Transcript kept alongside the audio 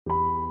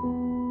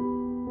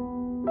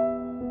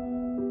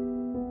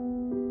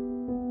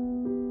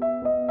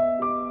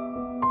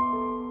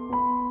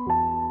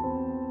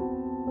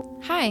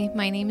Hi,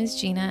 my name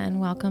is Gina, and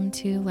welcome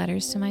to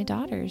Letters to My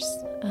Daughters.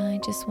 I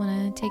just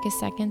want to take a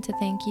second to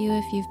thank you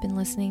if you've been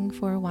listening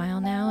for a while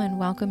now, and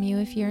welcome you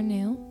if you're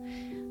new.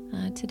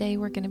 Today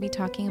we're going to be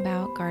talking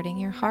about guarding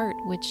your heart,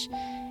 which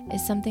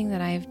is something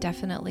that I've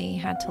definitely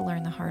had to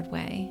learn the hard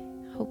way.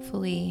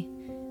 Hopefully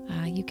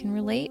you can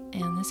relate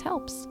and this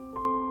helps.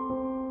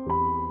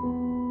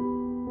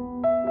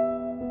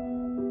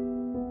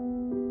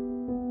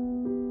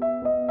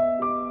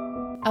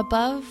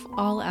 Above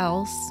all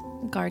else,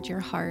 guard your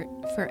heart,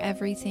 for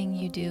everything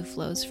you do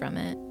flows from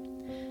it.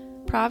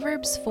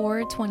 Proverbs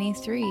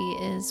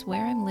 4:23 is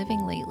where I'm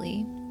living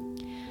lately.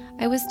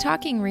 I was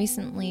talking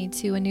recently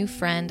to a new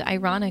friend,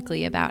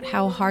 ironically, about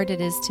how hard it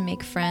is to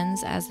make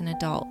friends as an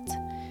adult.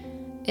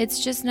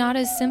 It's just not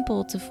as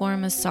simple to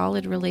form a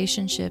solid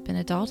relationship in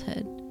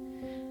adulthood.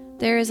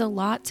 There is a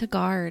lot to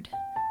guard: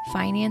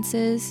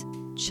 finances,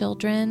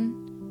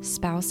 children,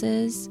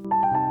 spouses.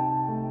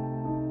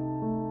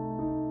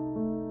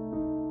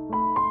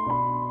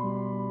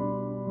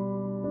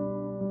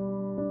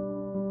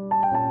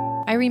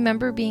 I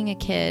remember being a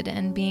kid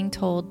and being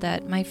told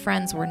that my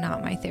friends were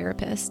not my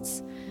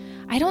therapists.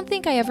 I don't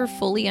think I ever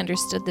fully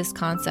understood this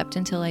concept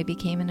until I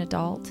became an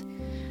adult.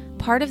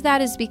 Part of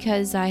that is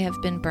because I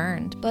have been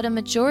burned, but a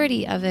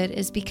majority of it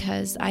is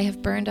because I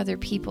have burned other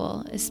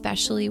people,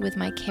 especially with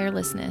my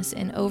carelessness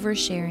in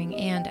oversharing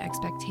and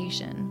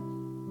expectation.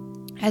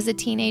 As a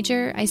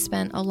teenager, I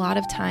spent a lot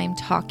of time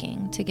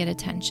talking to get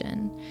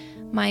attention.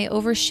 My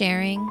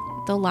oversharing,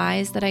 the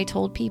lies that I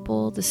told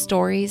people, the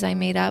stories I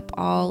made up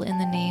all in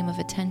the name of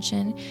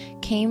attention,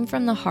 came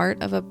from the heart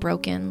of a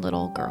broken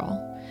little girl.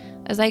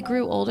 As I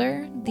grew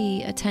older,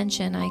 the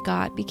attention I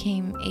got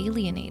became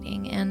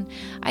alienating, and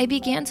I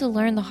began to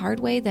learn the hard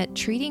way that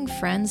treating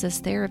friends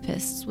as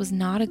therapists was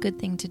not a good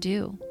thing to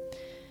do.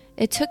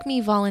 It took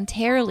me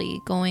voluntarily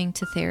going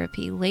to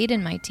therapy late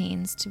in my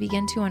teens to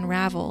begin to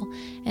unravel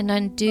and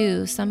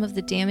undo some of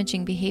the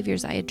damaging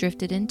behaviors I had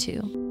drifted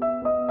into.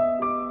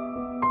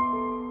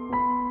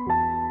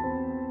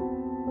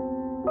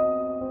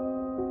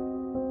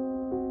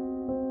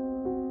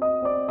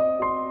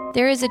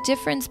 There is a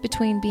difference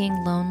between being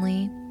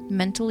lonely,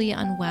 mentally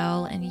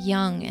unwell, and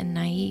young and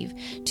naive,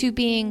 to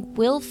being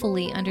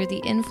willfully under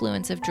the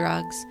influence of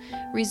drugs,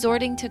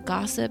 resorting to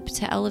gossip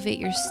to elevate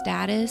your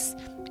status,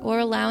 or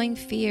allowing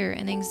fear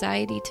and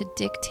anxiety to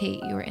dictate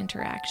your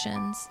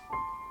interactions.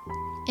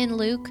 In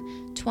Luke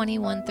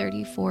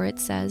 21:34 it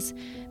says,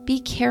 "Be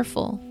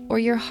careful, or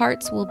your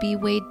hearts will be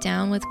weighed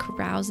down with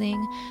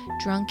carousing,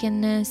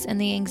 drunkenness,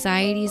 and the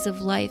anxieties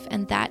of life,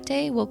 and that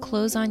day will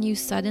close on you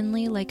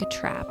suddenly like a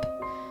trap."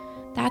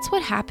 That's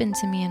what happened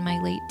to me in my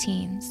late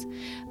teens.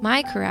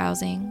 My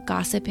carousing,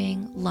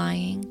 gossiping,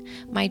 lying,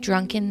 my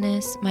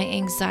drunkenness, my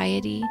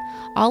anxiety,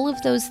 all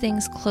of those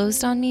things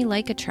closed on me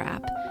like a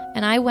trap,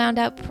 and I wound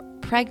up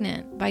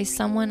pregnant by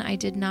someone I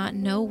did not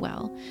know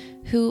well,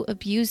 who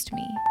abused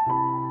me.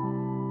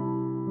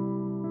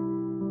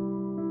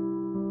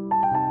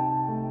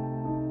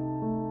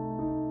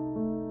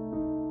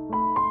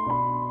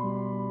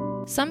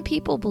 Some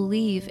people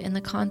believe in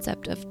the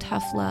concept of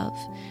tough love,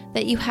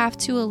 that you have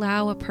to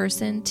allow a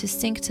person to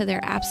sink to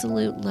their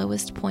absolute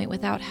lowest point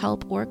without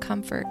help or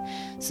comfort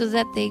so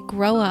that they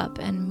grow up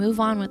and move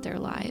on with their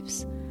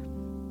lives.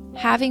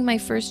 Having my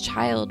first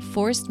child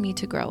forced me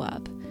to grow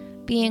up,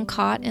 being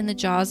caught in the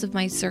jaws of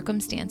my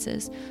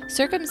circumstances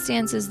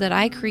that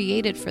I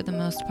created for the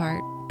most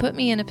part, put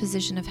me in a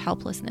position of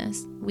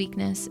helplessness,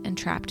 weakness, and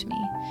trapped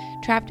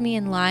me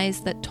in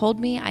lies that told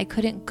me I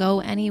couldn't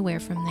go anywhere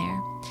from there.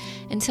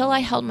 Until I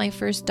held my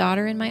first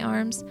daughter in my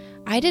arms,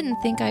 I didn't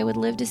think I would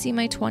live to see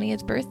my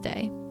 20th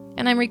birthday.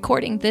 And I'm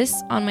recording this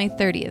on my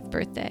 30th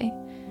birthday.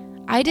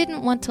 I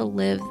didn't want to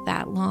live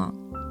that long.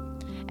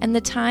 And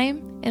the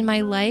time in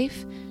my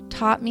life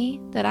taught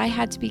me that I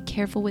had to be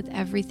careful with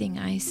everything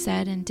I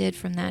said and did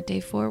from that day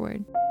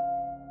forward.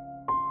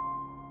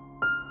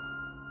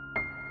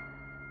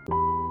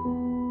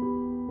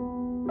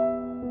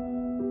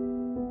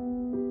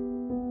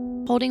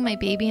 Holding my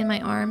baby in my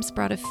arms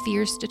brought a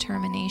fierce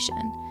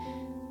determination.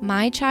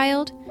 My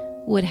child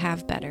would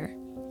have better.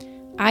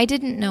 I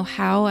didn't know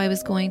how I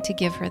was going to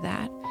give her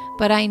that,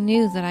 but I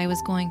knew that I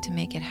was going to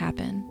make it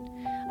happen.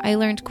 I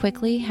learned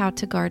quickly how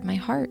to guard my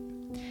heart.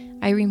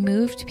 I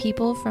removed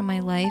people from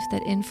my life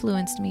that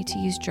influenced me to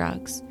use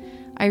drugs.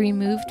 I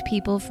removed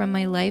people from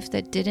my life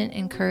that didn't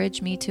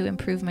encourage me to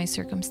improve my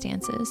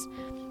circumstances.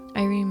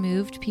 I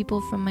removed people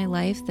from my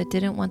life that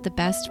didn't want the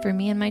best for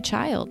me and my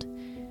child.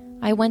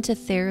 I went to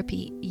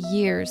therapy,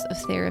 years of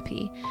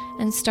therapy,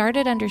 and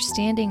started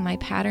understanding my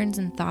patterns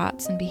and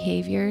thoughts and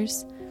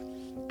behaviors.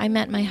 I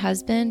met my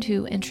husband,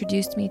 who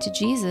introduced me to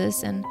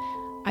Jesus, and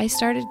I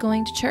started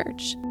going to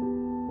church.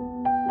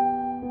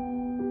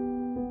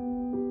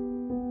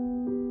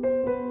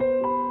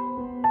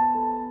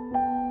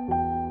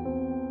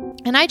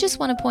 And I just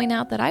want to point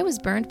out that I was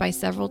burned by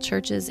several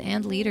churches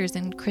and leaders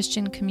in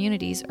Christian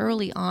communities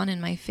early on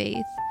in my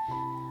faith.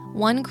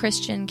 One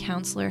Christian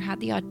counselor had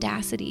the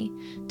audacity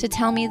to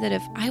tell me that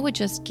if I would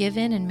just give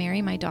in and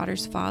marry my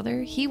daughter's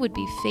father, he would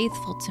be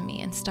faithful to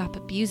me and stop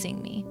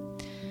abusing me.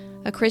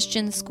 A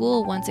Christian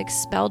school once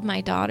expelled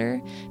my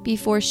daughter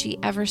before she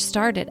ever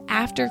started,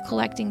 after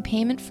collecting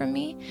payment from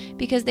me,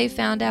 because they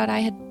found out I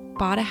had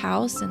bought a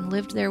house and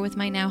lived there with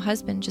my now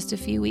husband just a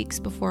few weeks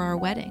before our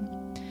wedding.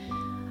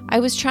 I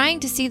was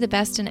trying to see the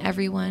best in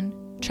everyone,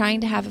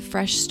 trying to have a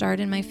fresh start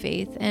in my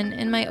faith, and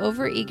in my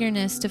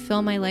overeagerness to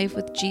fill my life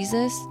with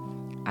Jesus,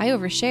 I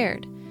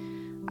overshared.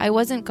 I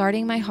wasn't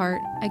guarding my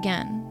heart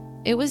again.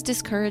 It was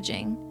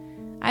discouraging.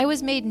 I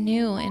was made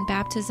new in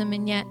baptism,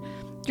 and yet,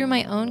 through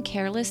my own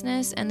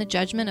carelessness and the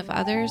judgment of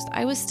others,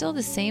 I was still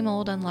the same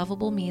old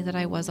unlovable me that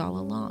I was all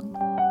along.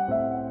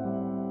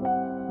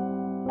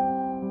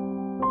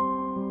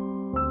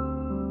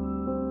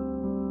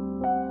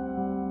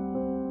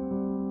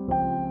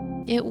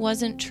 It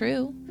wasn't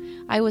true.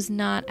 I was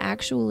not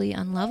actually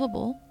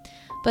unlovable.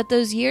 But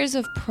those years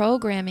of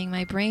programming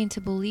my brain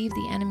to believe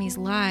the enemy's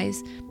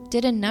lies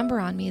did a number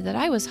on me that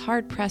I was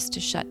hard-pressed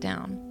to shut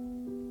down.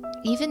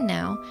 Even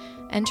now,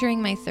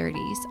 entering my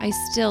 30s, I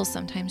still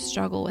sometimes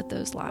struggle with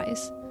those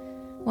lies.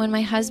 When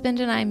my husband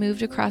and I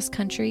moved across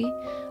country,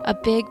 a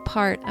big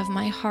part of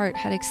my heart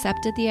had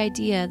accepted the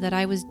idea that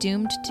I was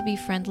doomed to be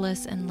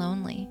friendless and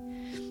lonely.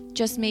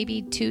 Just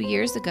maybe 2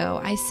 years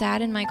ago, I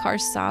sat in my car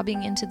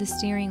sobbing into the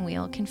steering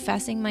wheel,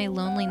 confessing my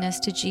loneliness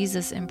to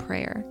Jesus in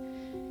prayer.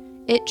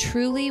 It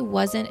truly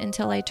wasn't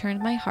until I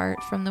turned my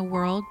heart from the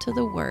world to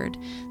the Word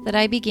that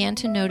I began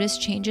to notice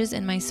changes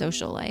in my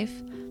social life.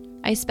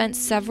 I spent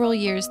several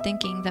years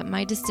thinking that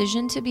my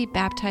decision to be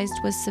baptized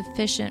was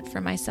sufficient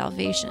for my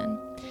salvation.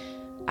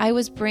 I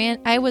was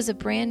a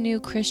brand new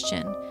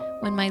Christian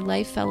when my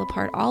life fell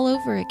apart all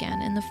over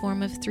again in the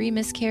form of 3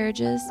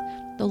 miscarriages,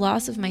 the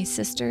loss of my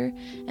sister,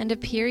 and a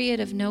period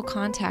of no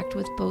contact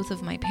with both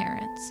of my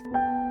parents.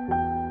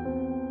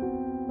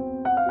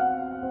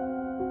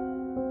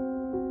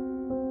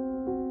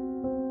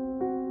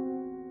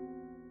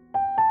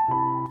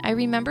 I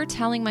remember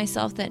telling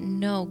myself that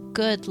no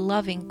good,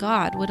 loving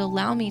God would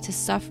allow me to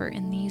suffer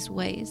in these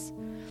ways.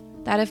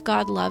 That if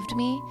God loved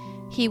me,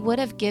 He would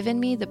have given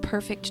me the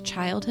perfect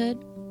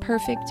childhood,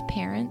 perfect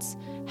parents,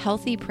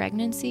 healthy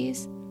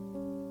pregnancies.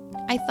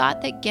 I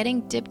thought that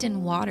getting dipped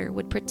in water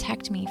would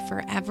protect me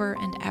forever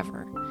and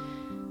ever.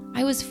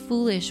 I was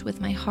foolish with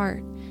my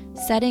heart,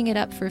 setting it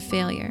up for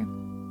failure.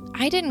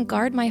 I didn't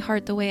guard my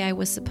heart the way I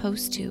was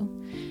supposed to.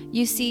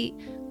 You see,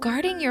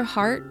 guarding your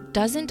heart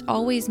doesn't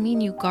always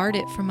mean you guard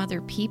it from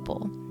other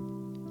people.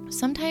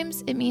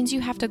 Sometimes it means you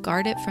have to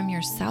guard it from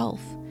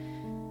yourself,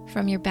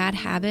 from your bad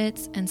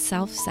habits and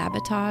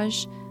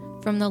self-sabotage,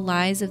 from the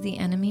lies of the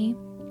enemy.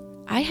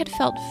 I had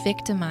felt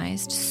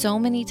victimized so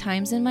many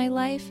times in my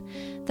life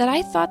that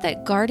I thought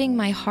that guarding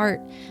my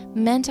heart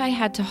meant I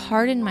had to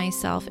harden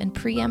myself in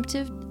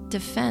preemptive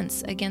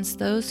defense against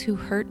those who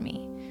hurt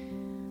me.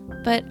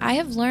 But I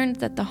have learned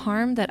that the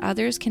harm that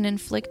others can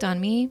inflict on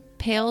me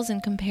pales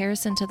in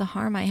comparison to the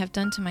harm I have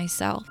done to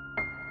myself.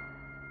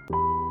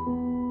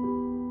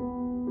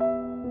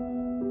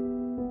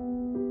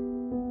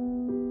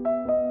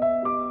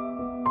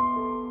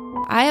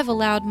 I have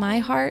allowed my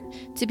heart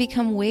to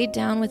become weighed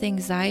down with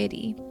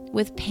anxiety,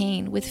 with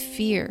pain, with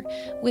fear,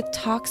 with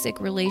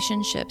toxic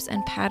relationships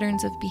and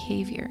patterns of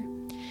behavior.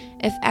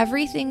 If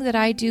everything that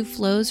I do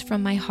flows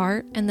from my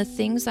heart and the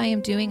things I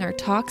am doing are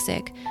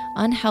toxic,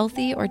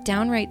 unhealthy, or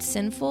downright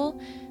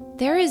sinful,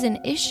 there is an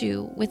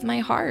issue with my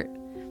heart.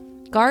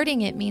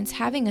 Guarding it means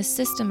having a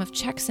system of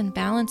checks and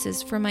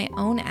balances for my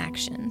own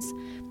actions.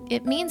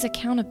 It means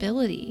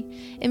accountability.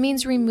 It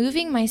means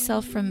removing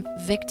myself from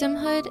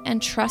victimhood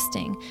and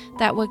trusting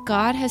that what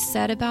God has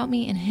said about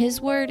me in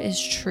His Word is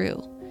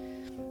true.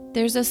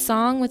 There's a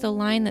song with a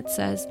line that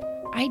says,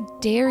 "I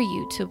dare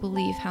you to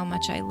believe how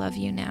much I love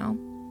you now."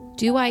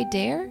 Do I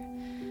dare?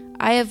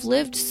 I have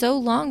lived so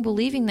long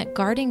believing that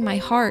guarding my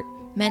heart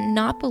meant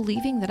not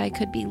believing that I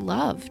could be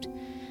loved.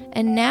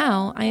 And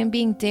now I am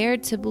being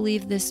dared to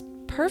believe this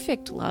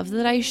perfect love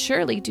that I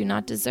surely do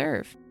not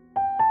deserve.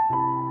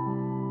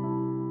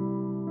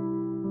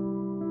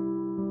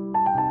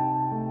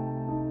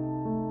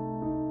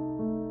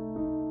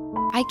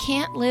 I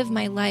can't live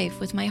my life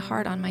with my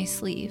heart on my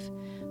sleeve,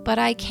 but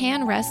I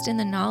can rest in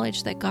the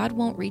knowledge that God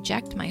won't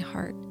reject my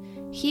heart.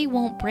 He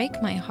won't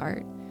break my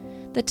heart.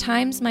 The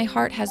times my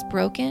heart has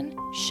broken,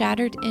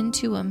 shattered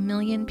into a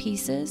million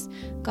pieces,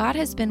 God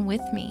has been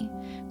with me.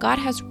 God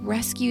has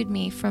rescued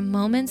me from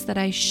moments that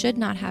I should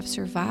not have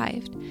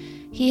survived.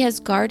 He has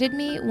guarded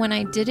me when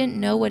I didn't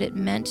know what it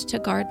meant to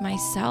guard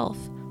myself.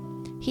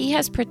 He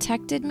has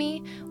protected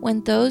me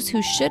when those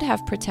who should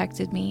have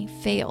protected me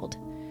failed.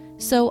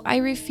 So I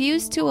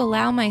refuse to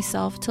allow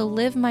myself to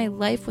live my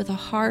life with a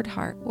hard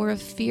heart or a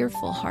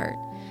fearful heart.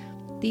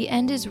 The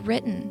end is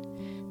written.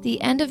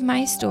 The end of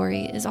my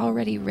story is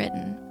already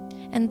written,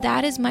 and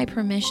that is my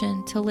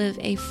permission to live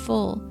a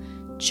full,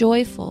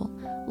 joyful,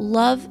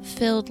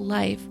 love-filled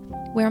life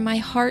where my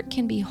heart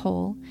can be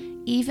whole,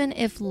 even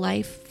if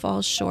life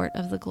falls short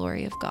of the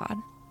glory of God.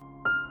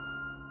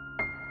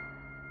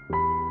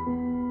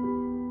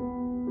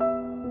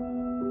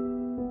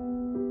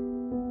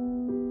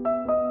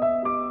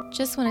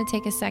 just want to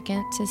take a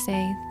second to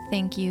say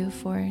thank you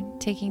for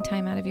taking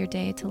time out of your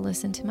day to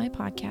listen to my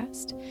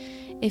podcast.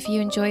 If you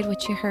enjoyed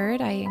what you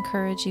heard, I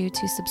encourage you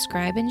to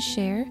subscribe and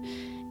share,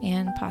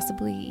 and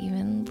possibly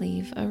even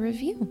leave a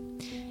review.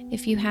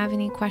 If you have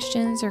any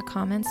questions or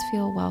comments,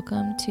 feel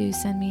welcome to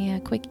send me a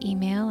quick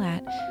email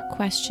at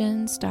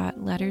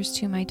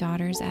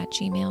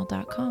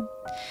questions.letterstomydaughters@gmail.com.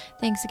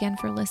 Thanks again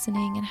for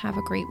listening, and have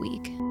a great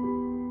week.